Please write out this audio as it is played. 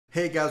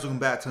Hey guys, welcome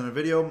back to another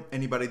video.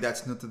 Anybody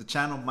that's new to the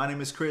channel, my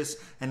name is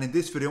Chris, and in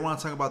this video I want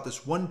to talk about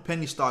this one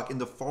penny stock in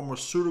the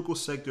pharmaceutical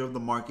sector of the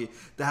market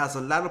that has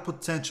a lot of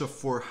potential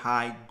for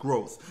high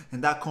growth,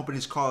 and that company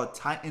is called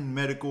Titan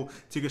Medical,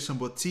 ticker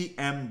symbol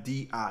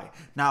TMDI.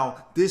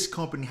 Now this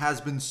company has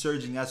been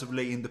surging as of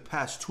late. In the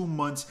past 2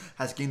 months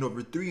has gained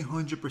over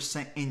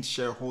 300% in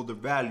shareholder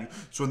value.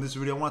 So in this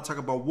video I want to talk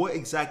about what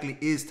exactly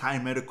is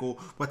Titan Medical,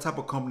 what type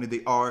of company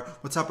they are,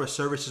 what type of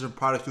services and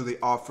products do they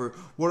offer,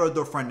 what are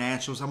their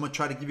financials. I'm gonna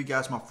try to give you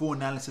guys my full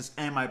analysis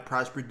and my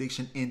price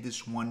prediction in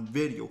this one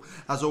video.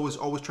 As always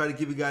try to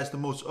give you guys the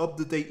most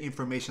up-to-date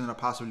information that I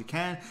possibly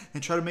can,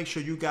 and try to make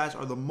sure you guys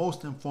are the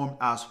most informed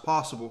as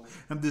possible.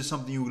 And if this is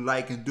something you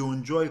like and do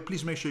enjoy,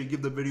 please make sure you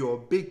give the video a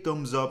big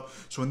thumbs up.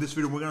 So in this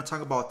video we're gonna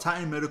talk about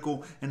Titan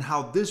Medical and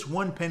how this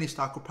one penny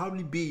stock will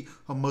probably be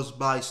a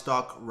must-buy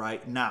stock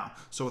right now.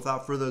 So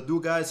without further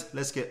ado guys,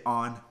 let's get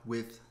on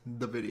with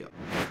the video.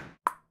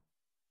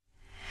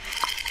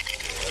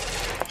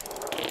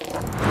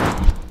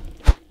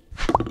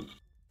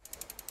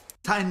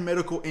 Titan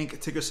Medical Inc.,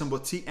 ticker symbol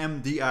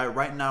TMDI,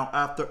 right now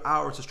after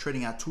hours is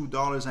trading at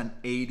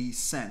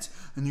 $2.80.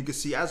 And you can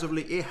see as of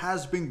late it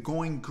has been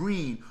going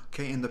green.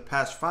 Okay, in the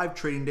past 5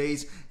 trading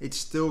days it's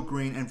still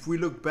green. And if we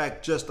look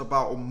back just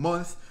about a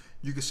month,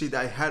 you can see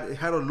that it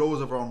had a lows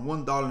of around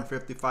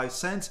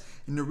 $1.55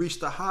 and it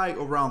reached a high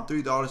around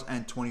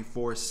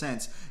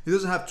 $3.24. It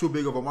doesn't have too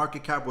big of a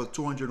market cap with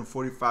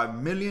 245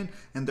 million,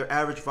 and their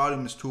average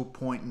volume is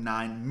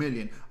 2.9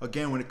 million.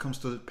 Again, when it comes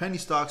to penny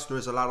stocks, there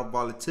is a lot of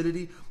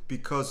volatility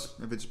because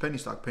if it's penny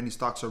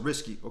stocks are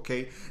risky.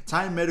 Okay,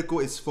 Titan Medical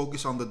is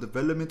focused on the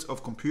development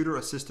of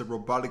computer-assisted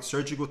robotic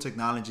surgical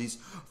technologies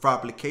for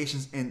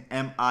applications in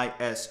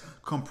MIS,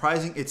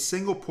 comprising its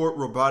single-port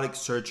robotic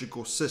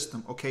surgical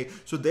system. Okay,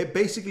 so they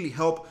basically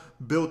help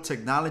build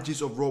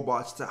technologies of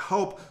robots to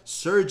help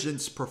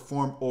surgeons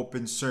perform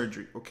open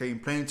surgery. Okay, in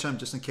plain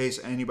terms, just in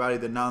case anybody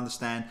did not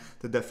understand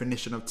the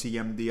definition of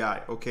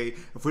TMDI. Okay,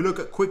 if we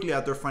look quickly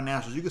at their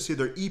financials, you can see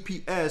their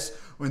EPS,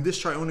 when this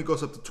chart only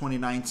goes up to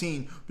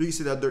 2019, but you can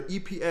see that their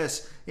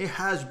EPS, it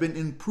has been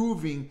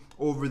improving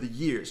over the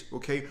years.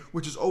 Okay,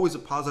 which is always a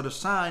positive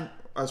sign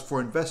as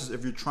for investors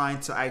if you're trying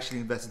to actually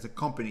invest into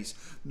companies.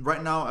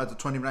 Right now at the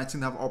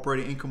 2019 they have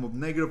operating income of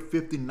negative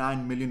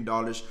 $59 million,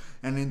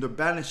 and in the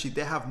balance sheet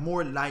they have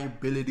more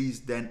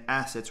liabilities than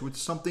assets, which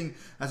is something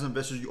as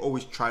investors you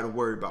always try to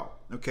worry about.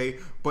 Okay,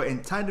 but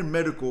in Titan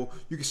Medical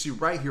you can see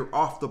right here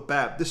off the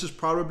bat, this is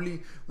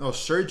probably a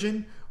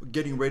surgeon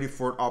getting ready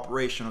for an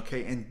operation.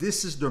 Okay, and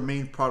this is their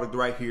main product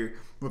right here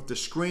with the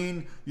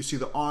screen. You see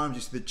the arms,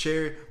 you see the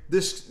chair.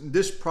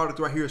 This product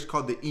right here is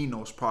called the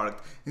ENOS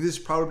product, and this is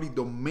probably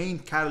the main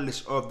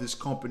catalyst of this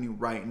company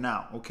right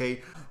now.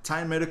 Okay,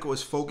 Titan Medical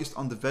is focused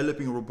on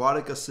developing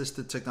robotic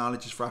assisted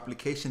technologies for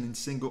application in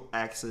single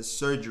access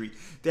surgery.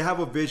 They have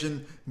a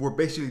vision where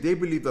basically they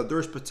believe that there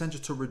is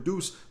potential to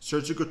reduce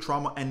surgical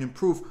trauma and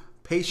improve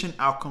patient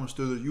outcomes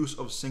through the use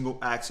of single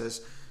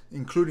access,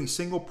 including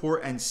single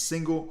port and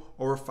single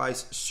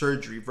orifice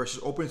surgery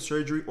versus open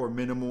surgery or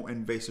minimal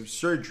invasive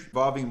surgery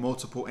involving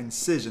multiple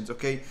incisions.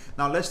 Okay,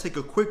 now let's take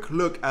a quick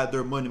look at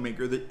their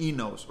moneymaker, the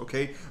ENOS.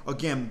 Okay,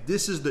 again,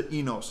 this is the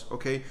ENOS.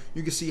 Okay,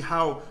 you can see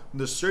how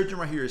the surgeon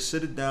right here is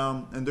sitting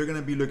down and they're going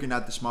to be looking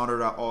at this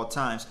monitor at all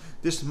times.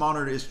 This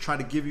monitor is trying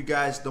to give you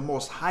guys the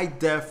most high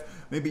def,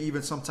 maybe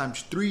even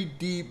sometimes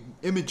 3D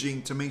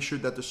imaging to make sure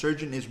that the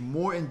surgeon is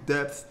more in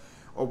depth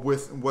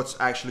with what's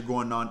actually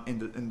going on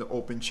in the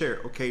open chair.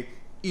 Okay,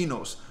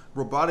 ENOS,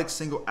 robotic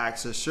single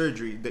access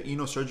surgery. The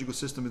ENOS surgical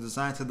system is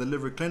designed to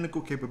deliver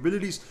clinical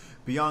capabilities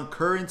beyond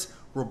current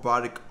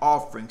robotic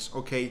offerings.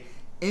 Okay,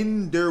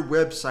 in their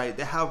website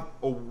they have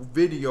a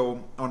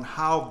video on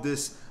how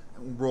this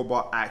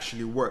robot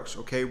actually works.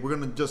 Okay, we're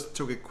gonna just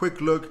take a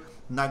quick look,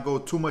 not go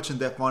too much in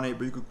depth on it,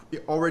 but you could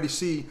already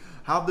see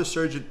how the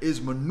surgeon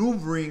is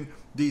maneuvering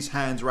these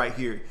hands right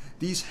here.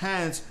 These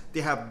hands,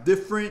 they have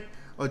different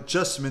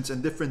adjustments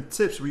and different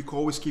tips where you can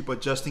always keep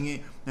adjusting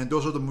it, and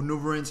those are the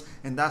maneuverings,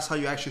 and that's how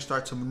you actually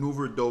start to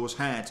maneuver those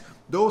hands.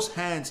 Those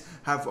hands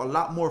have a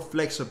lot more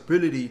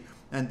flexibility,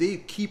 and they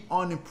keep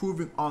on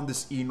improving on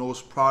this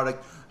ENOS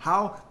product.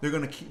 How they're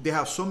gonna keep, they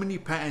have so many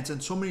patents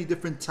and so many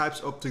different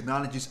types of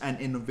technologies and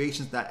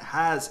innovations that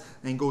has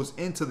and goes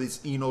into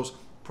this ENOS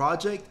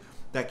project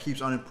that keeps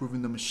on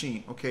improving the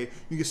machine. Okay,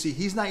 you can see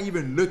he's not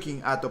even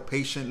looking at the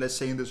patient, let's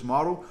say in this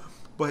model,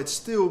 but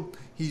still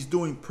he's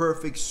doing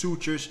perfect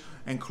sutures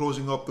and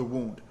closing up the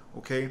wound.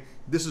 Okay,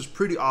 this is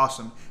pretty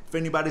awesome. If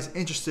anybody's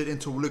interested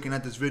into looking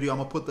at this video, I'm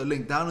gonna put the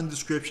link down in the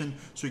description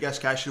so you guys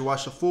can actually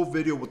watch the full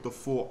video with the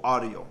full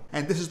audio.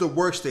 And this is the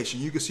workstation.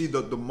 You can see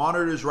the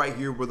monitors right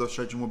here where the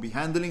surgeon will be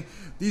handling.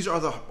 These are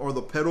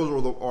the pedals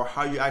or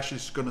how you actually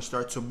gonna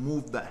start to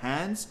move the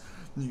hands.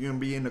 You're gonna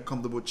be in a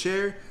comfortable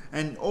chair,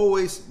 and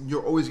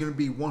you're always gonna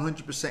be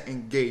 100%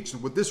 engaged.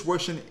 And what this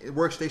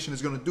workstation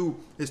is gonna do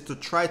is to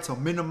try to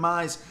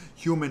minimize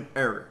human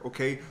error.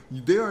 Okay,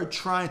 they are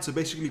trying to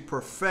basically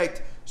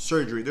perfect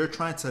surgery. They're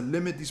trying to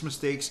limit these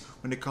mistakes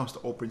when it comes to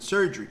open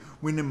surgery.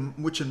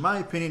 Which in my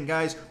opinion,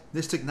 guys,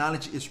 this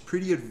technology is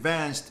pretty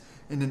advanced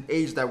in an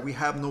age that we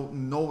have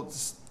no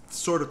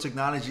sort of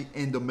technology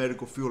in the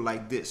medical field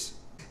like this.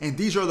 And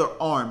these are the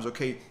arms,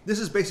 okay? This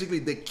is basically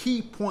the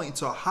key point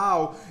to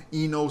how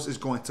ENOS is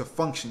going to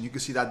function. You can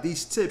see that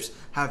these tips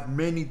have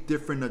many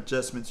different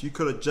adjustments. You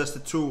could adjust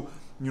it to,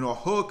 a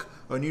hook,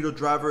 a needle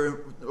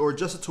driver, or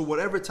adjust it to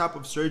whatever type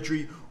of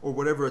surgery or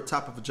whatever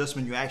type of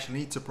adjustment you actually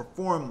need to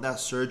perform that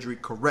surgery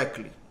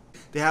correctly.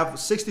 They have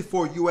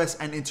 64 US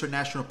and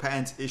international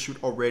patents issued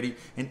already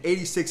and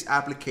 86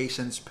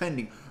 applications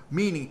pending,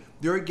 meaning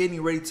they're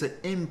getting ready to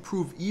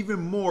improve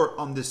even more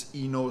on this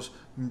ENOS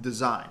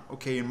design.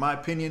 Okay, in my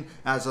opinion,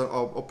 as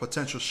a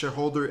potential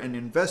shareholder and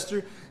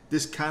investor,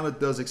 this kind of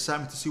does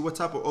excite me to see what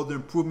type of other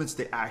improvements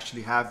they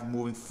actually have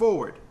moving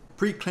forward.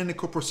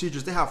 Preclinical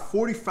procedures, they have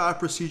 45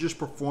 procedures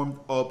performed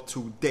up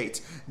to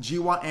date.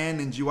 GYN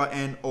and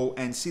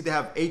GYN-ONC, they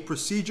have 8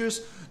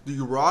 procedures. The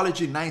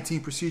urology,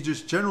 19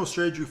 procedures. General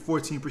surgery,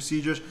 14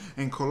 procedures.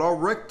 And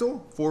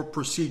colorectal, 4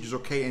 procedures,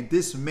 okay? And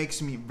this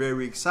makes me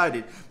very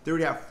excited. They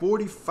already have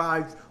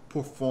 45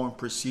 performed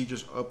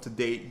procedures up to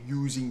date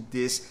using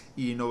this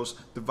ENOS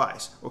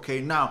device,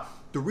 okay? Now,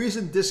 the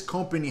reason this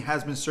company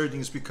has been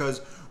surging is because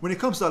when it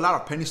comes to a lot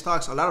of penny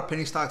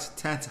stocks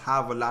tend to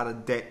have a lot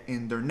of debt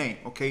in their name,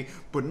 okay?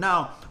 But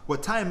now,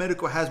 what Time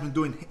Medical has been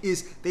doing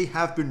is they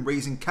have been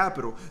raising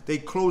capital. They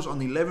closed on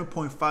the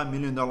 $11.5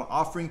 million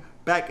offering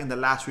back in the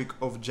last week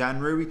of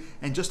January,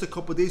 and just a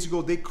couple days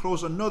ago they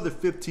closed another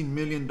 $15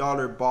 million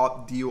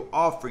bought deal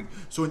offering.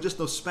 So in just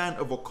a span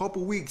of a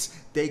couple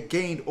weeks, they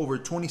gained over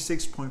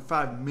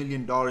 $26.5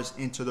 million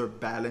into their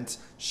balance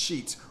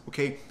sheets,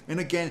 okay? And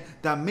again,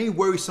 that may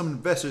worry some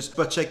investors,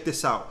 but check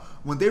this out.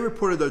 When they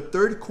reported their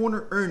third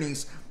quarter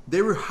earnings,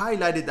 they were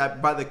highlighted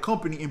that by the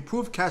company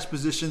improved cash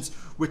positions,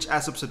 which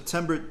as of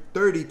September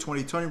 30,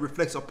 2020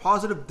 reflects a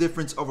positive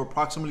difference of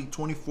approximately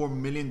 $24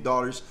 million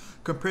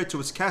compared to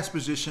its cash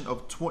position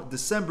of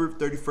December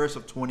 31st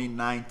of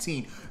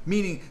 2019,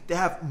 meaning they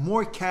have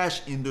more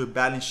cash in their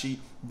balance sheet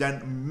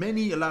than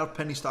a lot of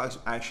penny stocks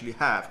actually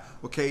have,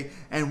 okay?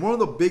 And one of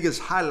the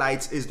biggest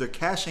highlights is their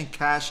cash and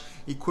cash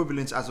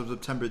equivalents as of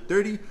September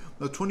 30,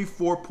 the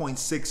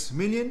 24.6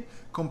 million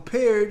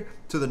compared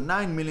to the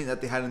 9 million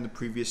that they had in the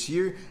previous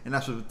year. And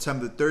as of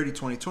September 30,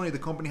 2020, the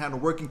company had a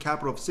working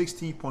capital of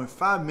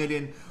 16.5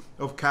 million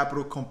of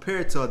capital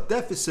compared to a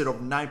deficit of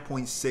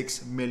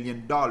 $9.6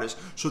 million.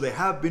 So they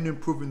have been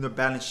improving their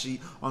balance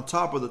sheet on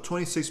top of the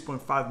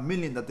 26.5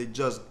 million that they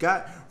just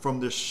got from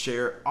their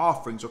share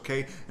offerings,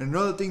 okay? And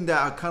another thing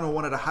that I kind of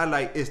wanted to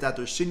highlight is that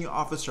their senior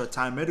officer at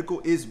Time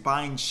Medical is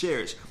buying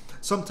shares.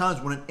 Sometimes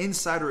when an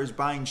insider is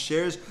buying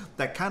shares,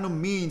 that kind of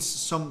means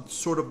some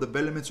sort of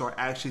developments are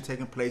actually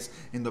taking place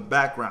in the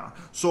background.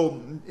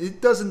 So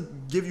it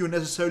doesn't give you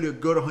necessarily a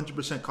good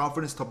 100%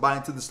 confidence to buy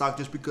into the stock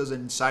just because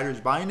an insider is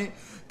buying it,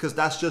 because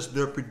that's just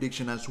their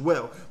prediction as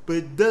well. But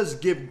it does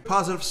give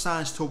positive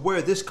signs to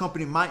where this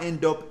company might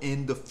end up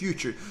in the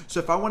future. So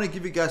if I want to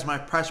give you guys my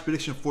price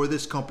prediction for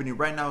this company,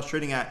 right now it's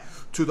trading at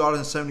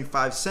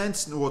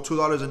 $2.75, well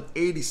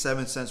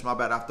 $2.87, my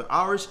bad, after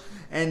hours,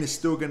 and it's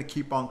still going to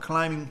keep on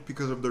climbing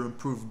because of their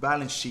improved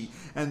balance sheet,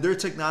 and their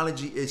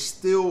technology is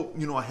still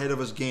ahead of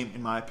us game,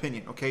 in my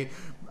opinion, okay?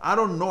 I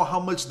don't know how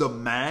much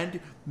demand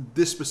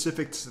this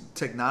specific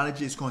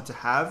technology is going to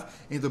have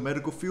in the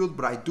medical field,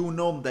 but I do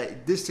know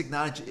that this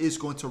technology is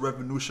going to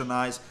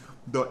revolutionize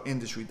the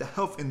industry. The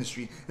health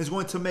industry is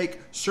going to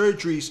make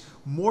surgeries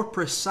more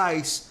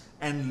precise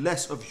and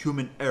less of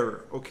human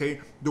error, okay?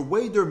 The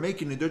way they're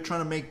making it, they're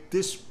trying to make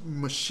this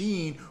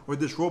machine or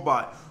this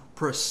robot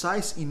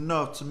precise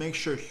enough to make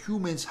sure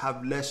humans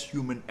have less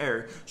human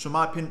error. So in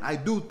my opinion, I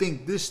do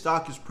think this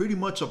stock is pretty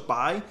much a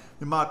buy,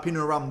 in my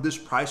opinion, around this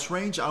price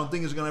range. I don't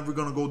think it's ever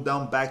going to go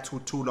down back to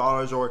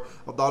 $2 or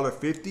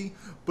 $1.50.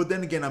 But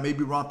then again, I may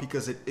be wrong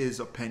because it is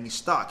a penny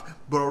stock.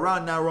 But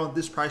around now, around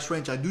this price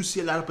range, I do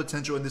see a lot of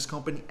potential in this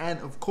company. And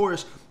of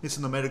course, it's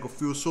in the medical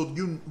field. So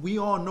we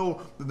all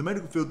know that the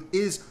medical field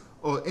is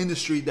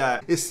industry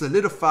that is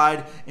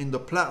solidified in the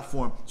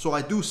platform. So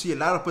I do see a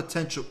lot of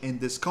potential in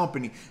this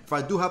company. If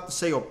I do have to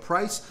say a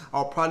price,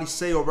 I'll probably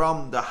say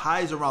around the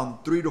highs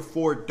around $3 to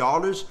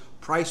 $4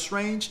 price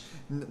range.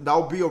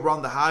 That'll be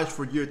around the highs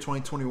for year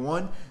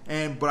 2021.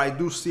 But I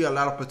do see a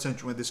lot of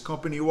potential in this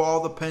company. It will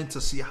all depend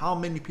to see how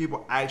many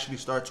people actually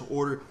start to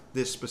order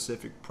this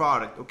specific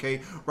product,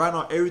 okay? Right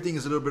now, everything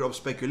is a little bit of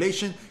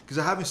speculation because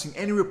I haven't seen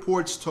any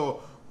reports to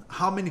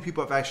how many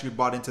people have actually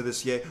bought into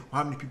this yet, or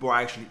how many people are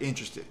actually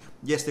interested.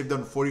 Yes, they've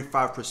done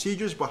 45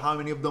 procedures, but how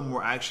many of them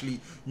were actually,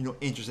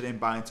 interested in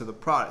buying into the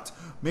product?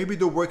 Maybe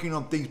they're working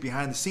on things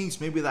behind the scenes.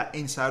 Maybe that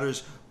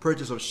insider's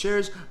purchase of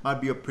shares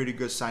might be a pretty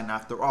good sign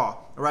after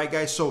all. All right,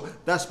 guys, so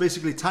that's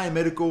basically Time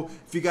Medical.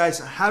 If you guys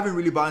haven't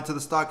really bought into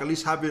the stock, at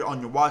least have it on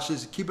your watch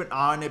list. Keep an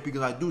eye on it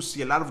because I do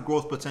see a lot of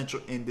growth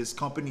potential in this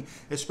company,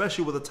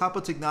 especially with the type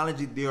of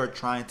technology they are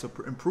trying to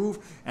improve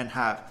and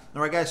have.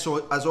 All right, guys,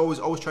 so as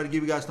always try to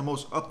give you guys the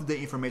most up-to-date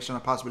information I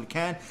possibly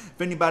can. If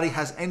anybody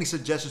has any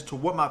suggestions to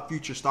what my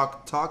future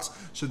stock talks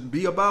should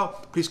be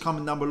about, please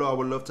comment down below. I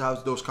would love to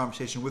have those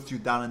conversations with you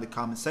down in the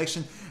comment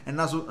section. And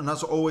as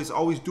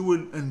always do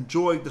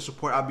enjoy enjoyed the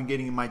support I've been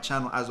getting in my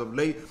channel as of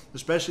late.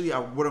 Especially, I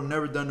would have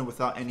never done it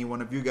without any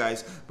one of you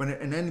guys.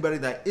 And anybody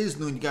that is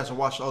new and you guys have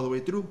watched all the way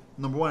through,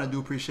 number one, I do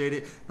appreciate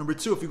it. Number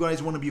two, if you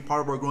guys want to be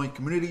part of our growing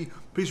community,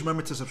 please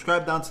remember to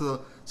subscribe down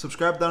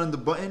in the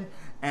button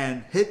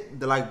and hit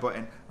the like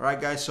button. All right,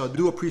 guys. So I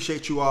do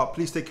appreciate you all.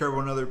 Please take care of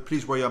one another.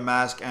 Please wear your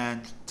mask.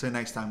 And till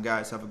next time,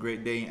 guys, have a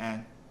great day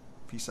and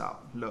peace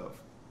out.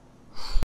 Love.